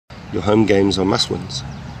your home games are must-wins.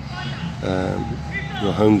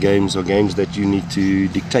 Your home games are games that you need to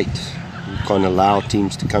dictate. You can't allow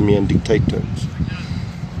teams to come here and dictate terms.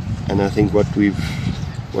 And I think what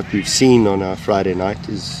we've seen on our Friday night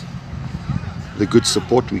is the good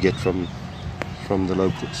support we get from the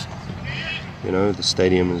locals. You know, the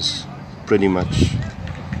stadium is pretty much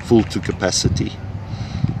full to capacity.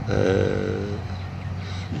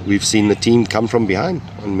 We've seen the team come from behind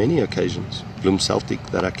on many occasions. Bloem Celtic,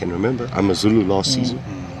 that I can remember. Amazulu last season.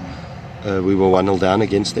 We were 1-0 down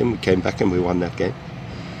against them. We came back and we won that game.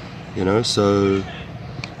 You know, so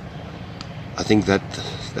I think that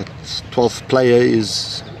 12th player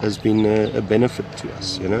has been a benefit to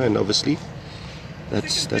us. You know, and obviously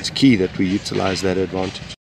that's key that we utilize that advantage.